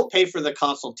they will pay for the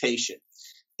consultation.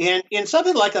 And in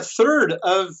something like a third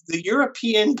of the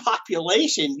European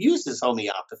population uses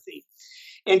homeopathy.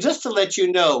 And just to let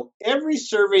you know, every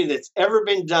survey that's ever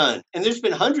been done, and there's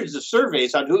been hundreds of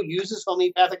surveys on who uses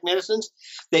homeopathic medicines,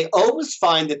 they always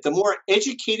find that the more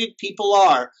educated people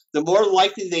are, the more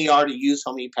likely they are to use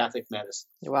homeopathic medicine.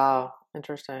 Wow,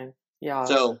 interesting.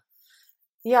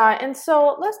 Yeah. And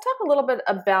so let's talk a little bit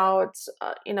about,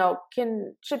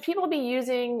 should people be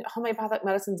using homeopathic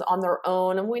medicines on their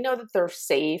own? And we know that they're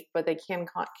safe, but they can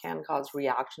cause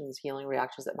healing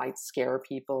reactions that might scare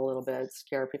people a little bit,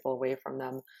 scare people away from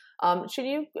them. Can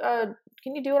you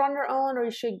do it on your own, or you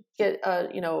should get,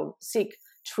 seek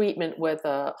treatment with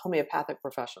a homeopathic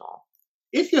professional?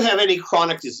 If you have any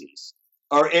chronic disease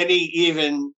or any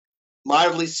even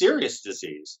mildly serious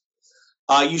disease,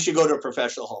 you should go to a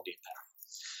professional homeopath.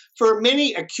 For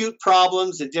many acute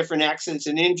problems and different accidents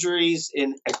and injuries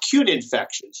in acute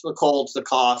infections, the colds, the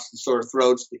coughs, the sore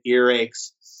throats, the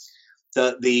earaches,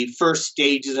 the first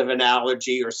stages of an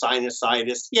allergy or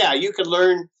sinusitis, you can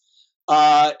learn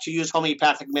to use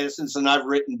homeopathic medicines, and I've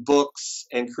written books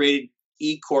and created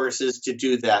e-courses to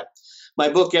do that. My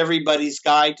book, Everybody's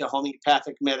Guide to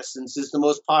Homeopathic Medicines, is the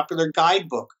most popular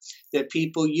guidebook that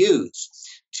people use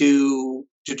to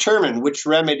determine which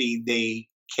remedy they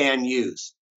can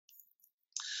use.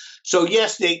 So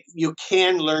yes, you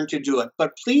can learn to do it,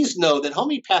 but please know that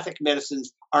homeopathic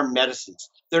medicines are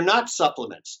medicines. They're not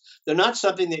supplements. They're not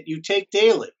something that you take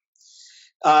daily.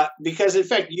 Because in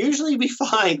fact, usually we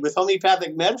find with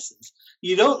homeopathic medicines,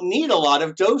 you don't need a lot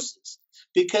of doses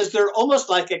because they're almost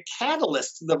like a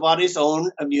catalyst to the body's own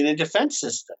immune and defense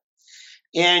system.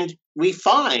 And we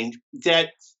find that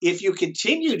if you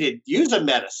continue to use a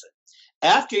medicine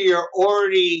after you're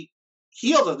already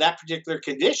healed of that particular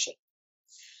condition,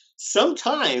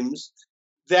 sometimes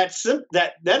that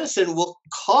medicine will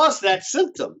cause that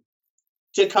symptom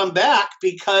to come back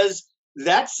because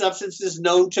that substance is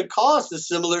known to cause the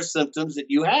similar symptoms that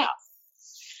you have.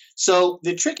 So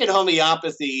the trick in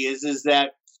homeopathy is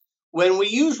that when we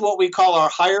use what we call our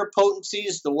higher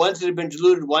potencies, the ones that have been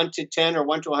diluted 1 to 10 or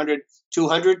 1 to 100,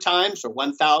 200 times, or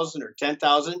 1,000 or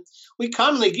 10,000, we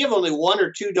commonly give only 1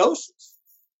 or 2 doses,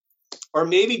 or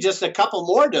maybe just a couple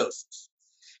more doses.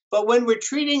 But when we're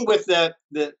treating with the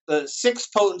 6th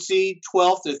potency,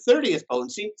 12th, or 30th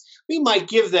potency, we might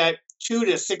give that 2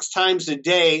 to 6 times a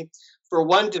day for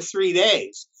 1 to 3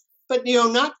 days. But,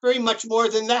 not very much more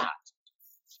than that.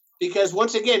 Because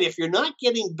once again, if you're not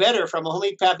getting better from a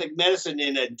homeopathic medicine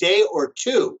in a day or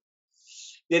 2,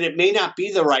 then it may not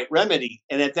be the right remedy.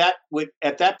 And at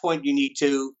that point, you need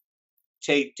to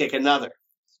take another.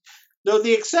 Though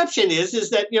the exception is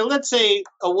that, let's say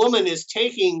a woman is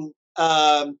taking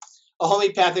a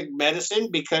homeopathic medicine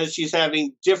because she's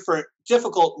having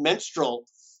difficult menstrual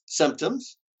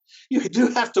symptoms. You do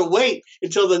have to wait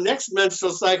until the next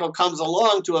menstrual cycle comes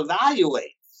along to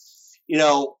evaluate,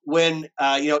 when,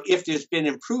 if there's been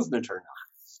improvement or not.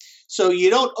 So you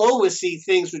don't always see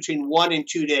things between 1 and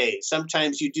 2 days.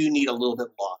 Sometimes you do need a little bit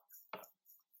longer.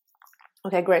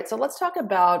 Okay, great. So let's talk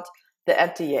about the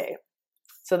FDA.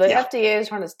 So the FDA is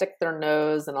trying to stick their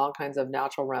nose in all kinds of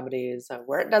natural remedies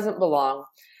where it doesn't belong.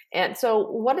 And so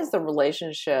what is the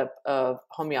relationship of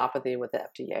homeopathy with the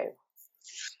FDA?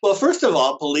 Well, first of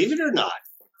all, believe it or not,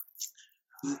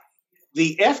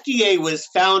 the FDA was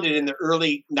founded in the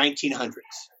early 1900s,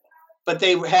 but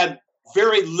they had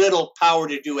very little power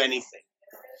to do anything.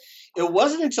 It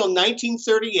wasn't until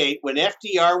 1938, when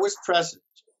FDR was president,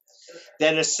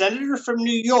 that a senator from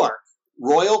New York,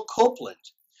 Royal Copeland,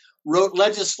 wrote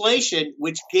legislation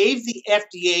which gave the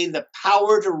FDA the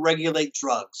power to regulate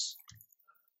drugs.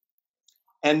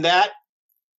 And that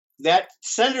that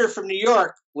senator from New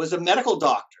York was a medical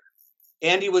doctor,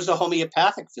 and he was a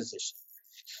homeopathic physician.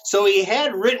 So he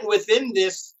had written within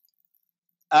this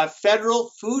Federal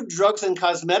Food, Drugs, and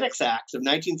Cosmetics Act of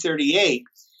 1938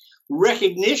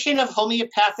 recognition of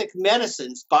homeopathic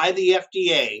medicines by the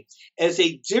FDA as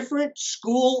a different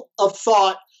school of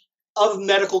thought of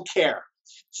medical care.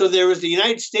 So there was the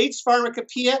United States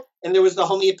Pharmacopoeia and there was the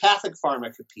homeopathic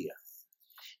pharmacopoeia.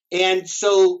 And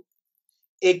so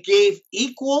it gave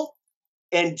equal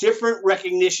and different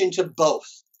recognition to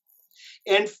both.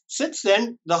 And since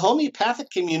then, the homeopathic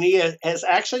community has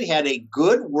actually had a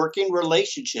good working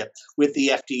relationship with the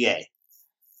FDA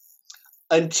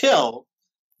until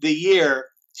the year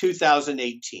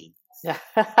 2018.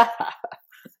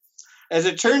 As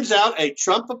it turns out, a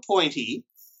Trump appointee,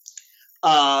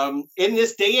 in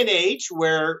this day and age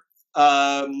where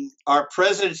our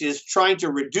president is trying to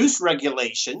reduce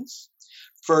regulations,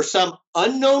 for some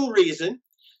unknown reason,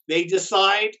 they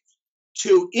decide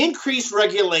to increase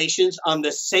regulations on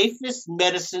the safest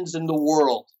medicines in the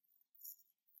world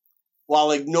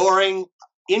while ignoring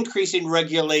increasing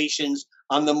regulations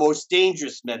on the most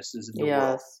dangerous medicines in the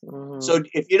world. Mm-hmm. So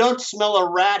if you don't smell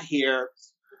a rat here,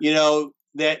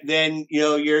 then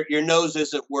your nose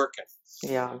isn't working.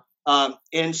 Yeah.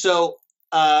 And so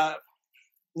now,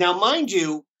 mind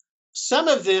you, some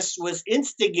of this was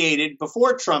instigated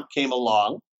before Trump came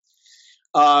along.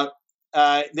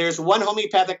 There's one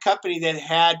homeopathic company that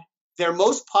had their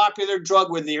most popular drug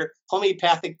were their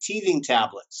homeopathic teething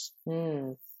tablets.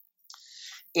 Mm.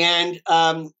 And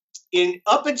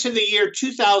up until the year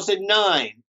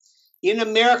 2009, in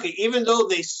America, even though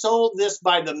they sold this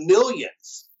by the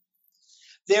millions,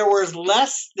 there was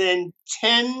less than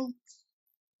 10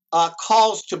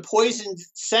 calls to poison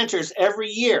centers every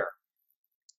year.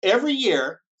 Every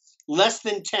year, less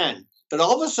than 10. But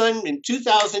all of a sudden, in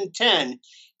 2010,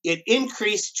 it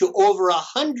increased to over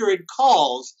 100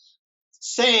 calls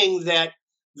saying that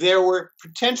there were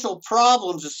potential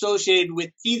problems associated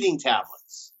with teething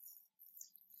tablets.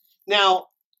 Now,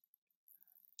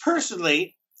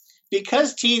 personally,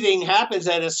 because teething happens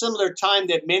at a similar time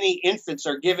that many infants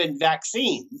are given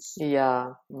vaccines,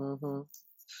 yeah, mm-hmm.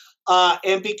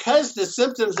 And because the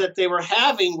symptoms that they were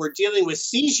having were dealing with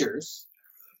seizures,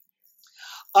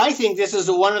 I think this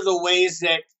is one of the ways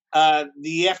that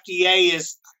the FDA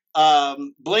is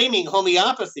blaming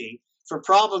homeopathy for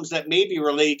problems that may be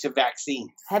related to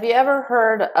vaccines. Have you ever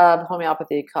heard of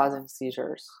homeopathy causing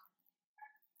seizures?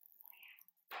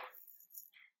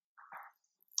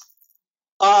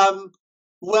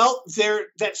 Well,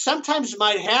 that sometimes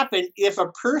might happen if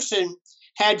a person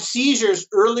had seizures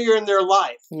earlier in their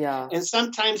life. Yeah. And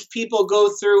sometimes people go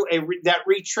through that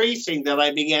retracing that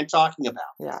I began talking about.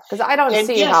 Yeah, because I don't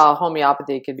see how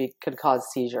homeopathy could cause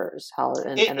seizures, how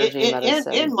in energy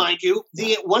medicine. And mind you,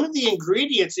 one of the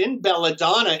ingredients in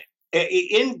belladonna,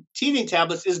 in teething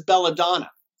tablets, is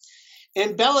belladonna.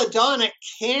 And belladonna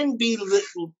can be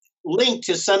linked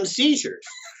to some seizures.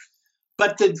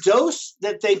 But the dose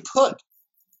that they put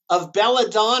of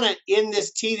belladonna in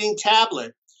this teething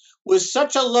tablet was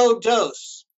such a low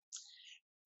dose.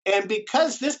 And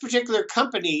because this particular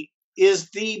company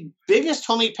is the biggest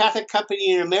homeopathic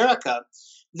company in America,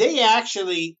 they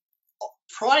actually,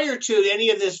 prior to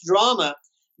any of this drama,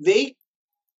 they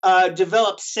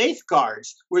developed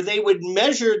safeguards where they would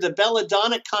measure the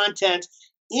belladonna content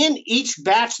in each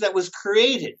batch that was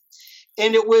created.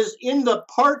 And it was in the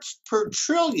parts per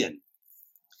trillion.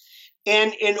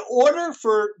 And in order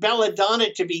for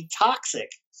belladonna to be toxic,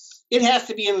 it has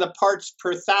to be in the parts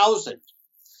per thousand.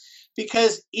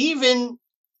 Because even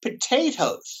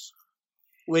potatoes,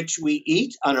 which we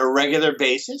eat on a regular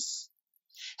basis,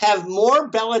 have more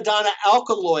belladonna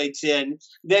alkaloids in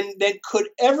than could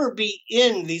ever be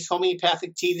in these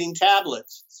homeopathic teething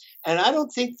tablets. And I don't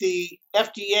think the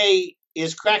FDA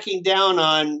is cracking down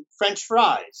on French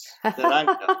fries that I've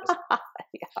noticed.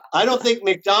 Yeah. I don't think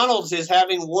McDonald's is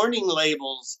having warning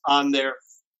labels on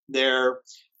their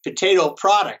potato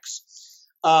products.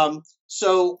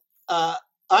 So I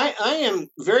am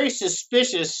very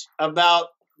suspicious about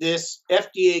this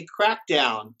FDA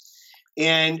crackdown.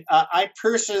 And I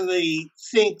personally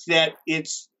think that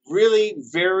it's really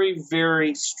very,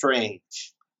 very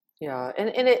strange. Yeah,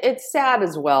 and it's sad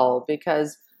as well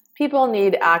because people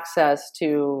need access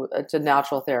to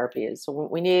natural therapies. So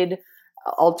we need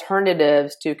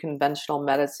alternatives to conventional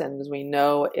medicine because we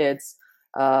know it's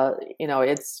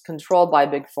controlled by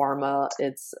big pharma.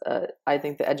 It's I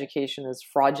think the education is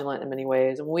fraudulent in many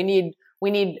ways, and we need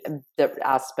the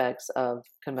aspects of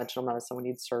conventional medicine. We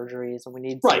need surgeries and we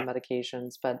need some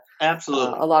medications, but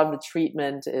absolutely, a lot of the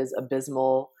treatment is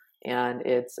abysmal and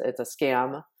it's a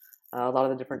scam. a lot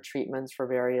of the different treatments for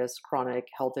various chronic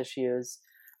health issues.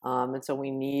 And so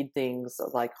we need things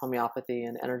like homeopathy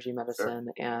and energy medicine,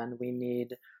 and we need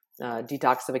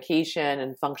detoxification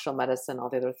and functional medicine, all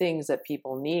the other things that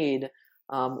people need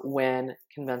when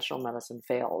conventional medicine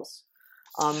fails.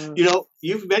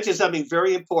 You've mentioned something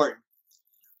very important.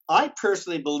 I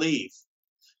personally believe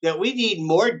that we need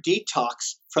more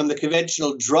detox from the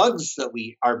conventional drugs that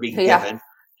we are being given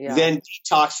than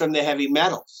detox from the heavy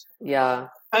metals. Yeah.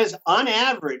 Because on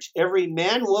average, every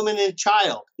man, woman, and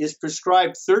child is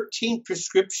prescribed 13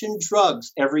 prescription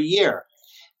drugs every year.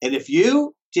 And if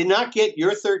you did not get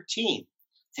your 13,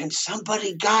 then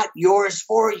somebody got yours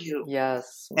for you.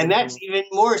 Yes. And that's even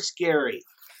more scary.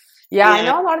 Yeah, I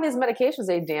know a lot of these medications,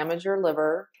 they damage your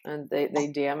liver and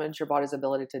they damage your body's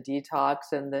ability to detox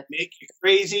and make you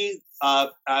crazy,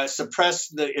 suppress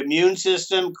the immune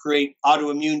system, create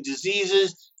autoimmune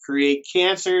diseases, create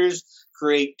cancers,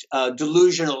 create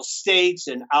delusional states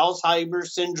and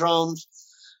Alzheimer's syndromes,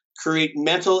 create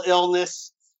mental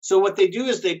illness. So what they do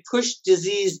is they push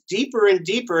disease deeper and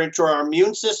deeper into our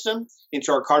immune system,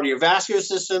 into our cardiovascular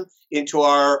system, into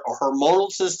our hormonal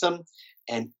system,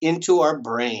 and into our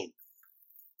brain.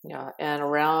 Yeah, and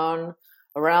around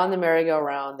the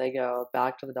merry-go-round they go,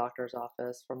 back to the doctor's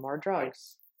office for more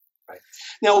drugs. Right.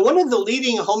 Now, one of the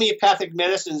leading homeopathic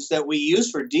medicines that we use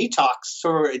for detox,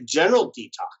 for a general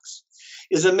detox,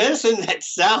 is a medicine that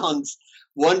sounds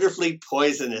wonderfully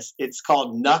poisonous. It's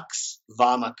called Nux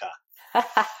vomica.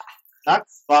 Nux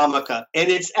vomica.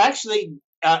 And it's actually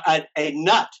a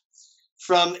nut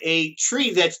from a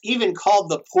tree that's even called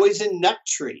the poison nut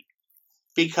tree,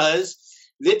 because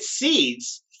its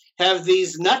seeds have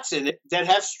these nuts in it that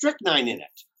have strychnine in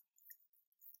it.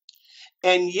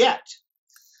 And yet,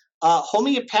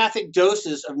 homeopathic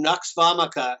doses of Nux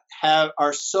vomica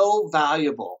are so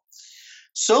valuable,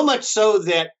 so much so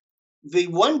that the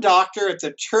one doctor at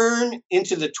the turn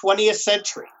into the 20th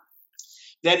century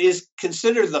that is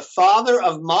considered the father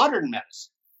of modern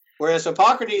medicine, whereas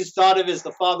Hippocrates thought of as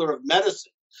the father of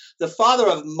medicine, the father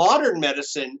of modern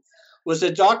medicine was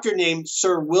a doctor named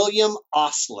Sir William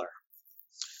Osler,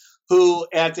 who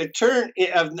at the turn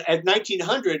of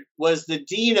 1900 was the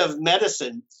dean of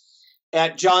medicine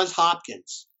at Johns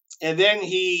Hopkins. And then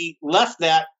he left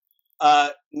that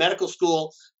medical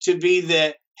school to be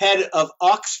the head of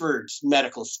Oxford's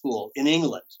medical school in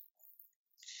England.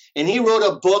 And he wrote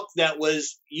a book that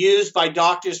was used by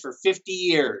doctors for 50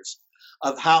 years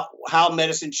of how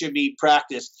medicine should be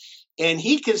practiced. And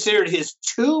he considered his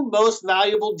two most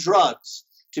valuable drugs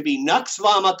to be Nux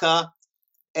vomica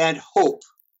and hope.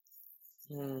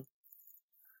 Mm.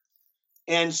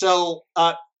 And so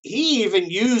he even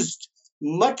used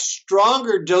much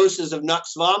stronger doses of Nux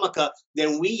vomica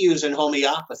than we use in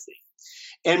homeopathy.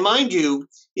 And mind you,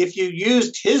 if you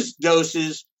used his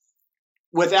doses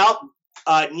without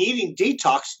needing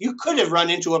detox, you could have run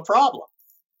into a problem.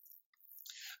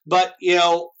 But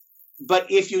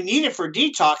if you need it for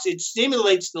detox, it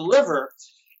stimulates the liver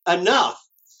enough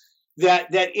that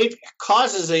it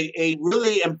causes a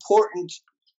really important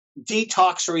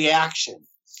detox reaction.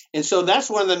 And so that's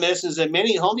one of the medicines that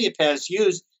many homeopaths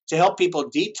use to help people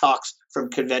detox from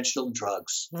conventional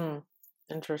drugs.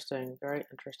 Interesting. Very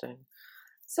interesting.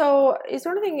 So is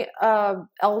there anything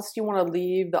else you want to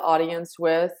leave the audience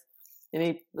with?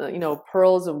 Any,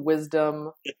 pearls of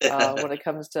wisdom when it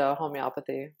comes to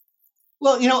homeopathy?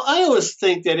 Well, I always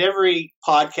think that every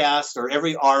podcast or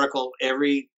every article,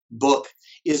 every book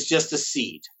is just a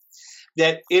seed.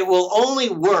 That it will only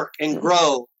work and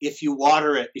grow if you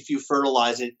water it, if you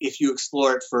fertilize it, if you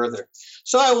explore it further.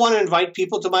 So I want to invite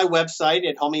people to my website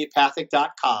at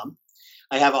homeopathic.com.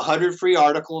 I have 100 free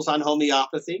articles on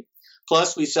homeopathy.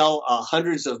 Plus, we sell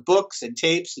hundreds of books and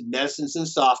tapes and medicines and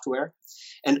software.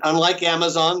 And unlike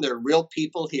Amazon, there are real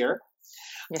people here.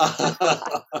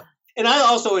 And I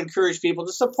also encourage people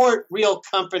to support real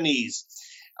companies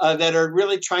that are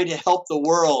really trying to help the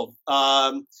world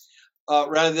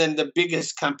rather than the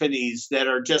biggest companies that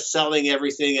are just selling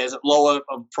everything as low of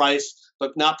price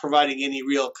but not providing any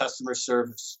real customer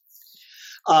service.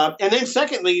 And then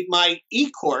secondly, my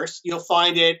e-course, you'll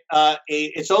find it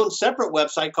its own separate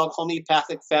website called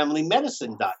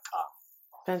homeopathicfamilymedicine.com.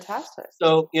 Fantastic.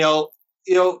 So,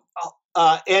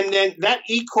 and then that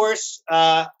e-course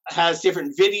has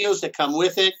different videos that come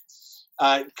with it.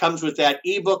 It comes with that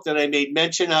ebook that I made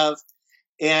mention of,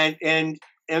 and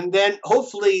then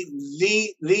hopefully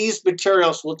these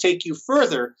materials will take you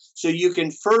further, so you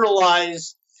can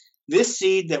fertilize this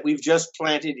seed that we've just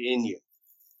planted in you.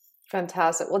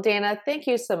 Fantastic. Well, Dana, thank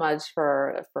you so much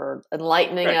for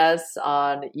enlightening us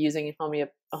on using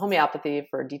homeopathy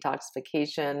for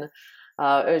detoxification.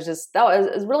 It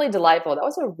was really delightful. That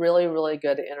was a really, really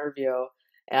good interview.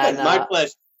 And My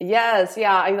pleasure. yes,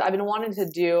 yeah, I've been wanting to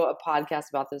do a podcast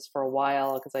about this for a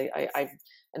while because I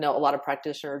know a lot of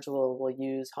practitioners will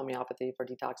use homeopathy for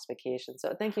detoxification.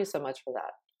 So thank you so much for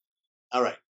that. All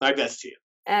right. My best to you.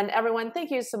 And everyone, thank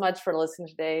you so much for listening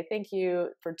today. Thank you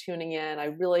for tuning in. I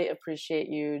really appreciate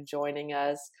you joining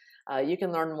us. You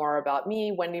can learn more about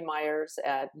me, Wendy Myers,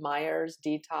 at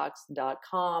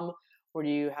myersdetox.com, where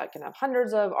you can have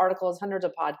hundreds of articles, hundreds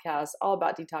of podcasts, all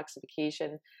about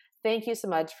detoxification. Thank you so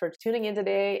much for tuning in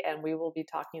today, and we will be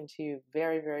talking to you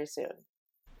very, very soon.